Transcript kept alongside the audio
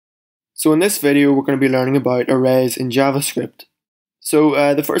So in this video, we're going to be learning about arrays in JavaScript.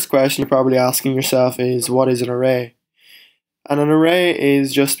 So the first question you're probably asking yourself is, what is an array? And an array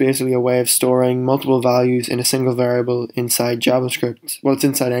is just basically a way of storing multiple values in a single variable inside JavaScript. Well, it's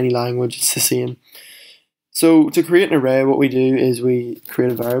inside any language, it's the same. So to create an array, what we do is we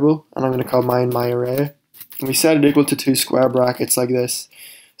create a variable, and I'm going to call mine myArray. And we set it equal to 2 square brackets like this.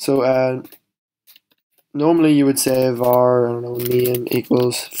 So normally you would say var, I don't know, name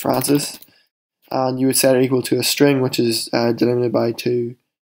equals Francis, and you would set it equal to a string which is delimited by 2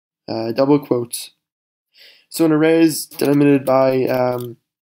 double quotes. So an array is delimited by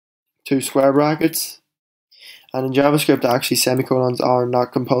 2 square brackets, and in JavaScript actually semicolons are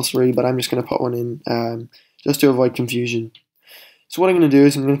not compulsory, but I'm just going to put one in just to avoid confusion. So what I'm going to do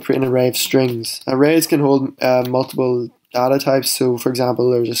is I'm going to create an array of strings. Arrays can hold multiple data types. So for example,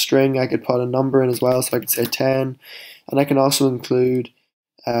 there's a string, I could put a number in as well, so I could say 10, and I can also include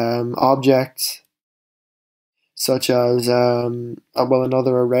objects such as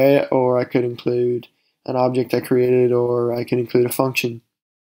another array, or I could include an object I created, or I can include a function.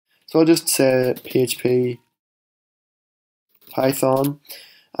 So I'll just say PHP Python,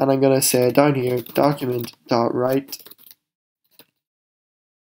 and I'm going to say down here document.write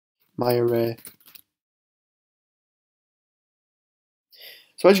myArray.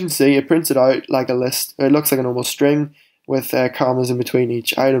 So as you can see, it prints it out like a list. It looks like a normal string with commas in between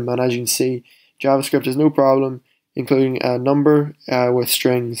each item, and as you can see, JavaScript has no problem including a number with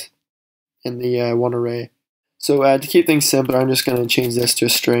strings in the one array. So to keep things simple, I'm just going to change this to a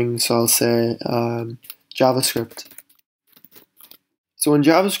string, so I'll say JavaScript. So in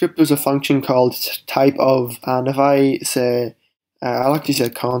JavaScript there's a function called typeOf, and if I say, I'll actually say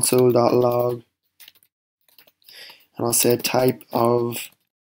console.log, and I'll say typeOf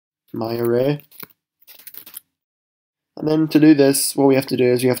myArray. And then to do this, what we have to do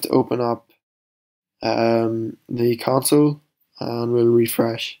is we have to open up the console, and we'll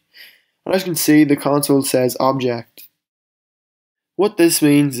refresh. And as you can see, the console says object. What this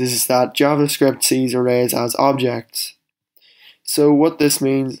means is that JavaScript sees arrays as objects. So what this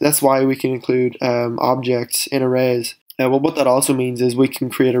means, that's why we can include objects in arrays. Well, what that also means is we can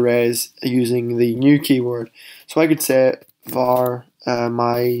create arrays using the new keyword. So I could say var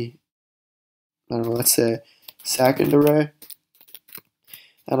let's say second array,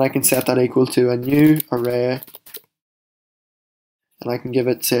 and I can set that equal to a new array, and I can give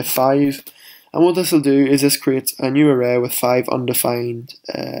it, say, 5. And what this will do is this creates a new array with 5 undefined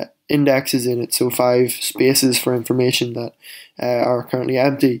indexes in it, so 5 spaces for information that are currently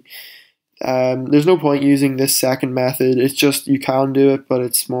empty. There's no point using this second method. It's just, you can do it, but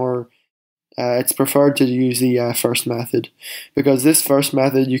it's more it's preferred to use the first method, because this first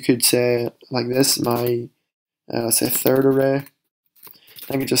method you could say like this, my let's say third array.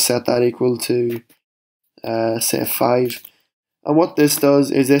 I can just set that equal to say 5. And what this does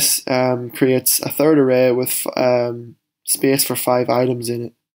is this creates a third array with space for 5 items in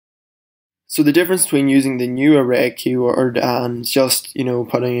it. So the difference between using the new array keyword and just,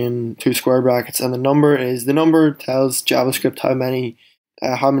 putting in 2 square brackets and the number is, the number tells JavaScript how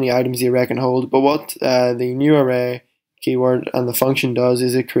many items the array can hold, but what the new array keyword and the function does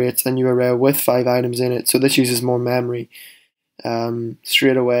is it creates a new array with 5 items in it. So this uses more memory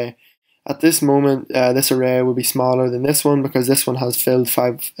straight away. At this moment, this array will be smaller than this one, because this one has filled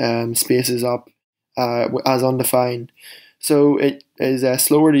 5 spaces up as undefined. So it is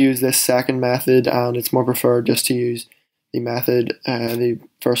slower to use this second method, and it's more preferred just to use the method, the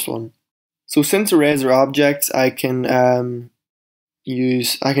first one. So since arrays are objects, I can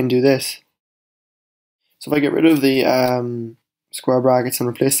do this. So if I get rid of the square brackets and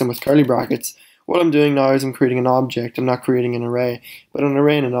replace them with curly brackets, what I'm doing now is I'm creating an object. I'm not creating an array, but an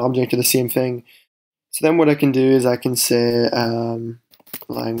array and an object are the same thing. So then what I can do is I can say line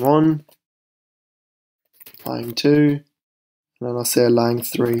 1, line 2, and then I'll say line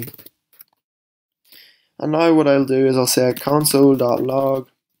 3. And now what I'll do is I'll say console.log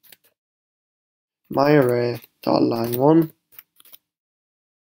myArray.line1.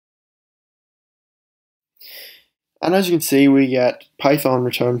 And as you can see, we get Python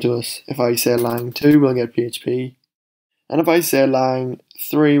returned to us. If I say line 2, we'll get PHP. And if I say line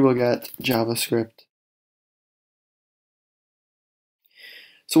 3, we'll get JavaScript.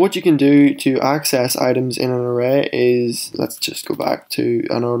 So what you can do to access items in an array is, let's just go back to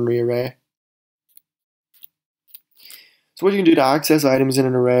an ordinary array. So what you can do to access items in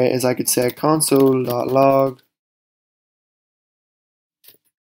an array is I could say console.log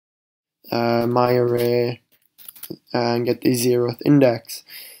myArray and get the 0th index.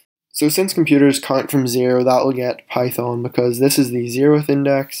 So since computers count from 0, that will get Python, because this is the 0th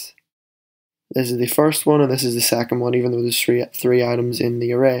index, This is the first one, and this is the second one, even though there's three items in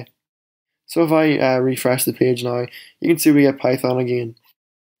the array. So if I refresh the page now, you can see we get Python again.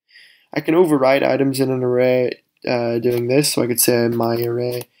 I can override items in an array doing this, so I could say my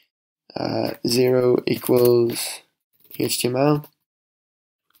array 0 equals HTML.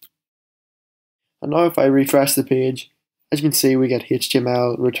 And now if I refresh the page, as you can see, we get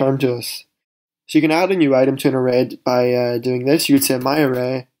HTML returned to us. So you can add a new item to an array by doing this. You could say my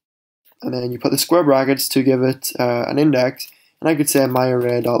array, and then you put the square brackets to give it an index, and I could say my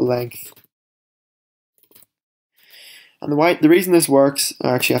array.length. And the reason this works, I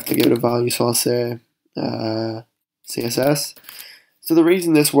actually have to give it a value, so I'll say CSS. So the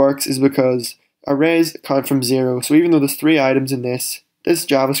reason this works is because arrays count from 0. So even though there's 3 items in this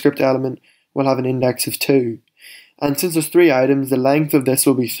JavaScript element will have an index of 2. And since there's 3 items, the length of this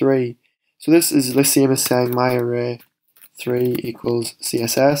will be 3. So this is the same as saying my array 3 equals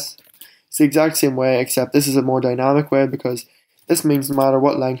CSS. It's the exact same way, except this is a more dynamic way, because this means no matter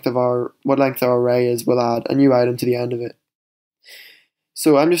what length our array is, we'll add a new item to the end of it.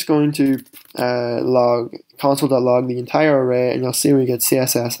 So I'm just going to log console.log the entire array, and you'll see we get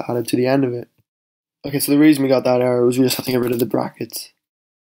CSS added to the end of it. Okay, so the reason we got that error was we just have to get rid of the brackets.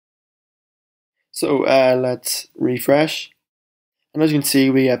 So let's refresh. And as you can see,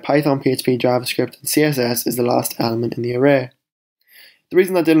 we get Python, PHP, JavaScript, and CSS is the last element in the array. The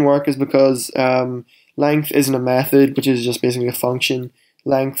reason that didn't work is because length isn't a method, which is just basically a function.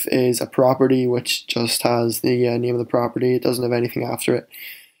 Length is a property, which just has the name of the property. It doesn't have anything after it.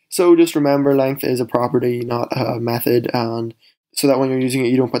 So just remember, length is a property, not a method, and so that when you're using it,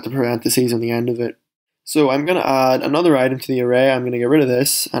 you don't put the parentheses on the end of it. So I'm going to add another item to the array. I'm going to get rid of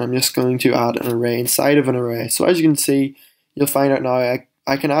this, and I'm just going to add an array inside of an array. So as you can see, you'll find out now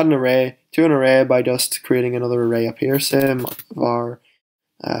I can add an array to an array by just creating another array up here. Say var,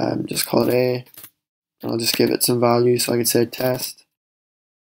 just call it A. I'll just give it some value, so I could say test,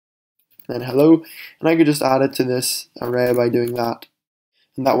 then hello, and I could just add it to this array by doing that,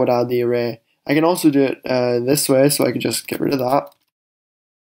 and that would add the array. I can also do it this way, so I could just get rid of that,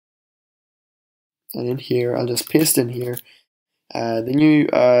 and in here I'll just paste in here the new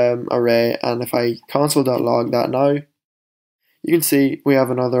array, and if I console.log that now, you can see we have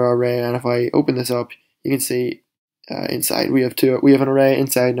another array, and if I open this up, you can see inside we have an array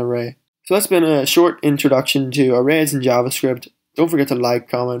inside an array. So that's been a short introduction to arrays in JavaScript. Don't forget to like,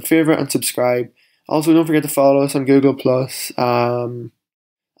 comment, favorite, and subscribe. Also, don't forget to follow us on Google+, and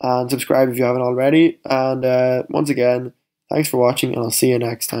subscribe if you haven't already. And once again, thanks for watching, and I'll see you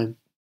next time.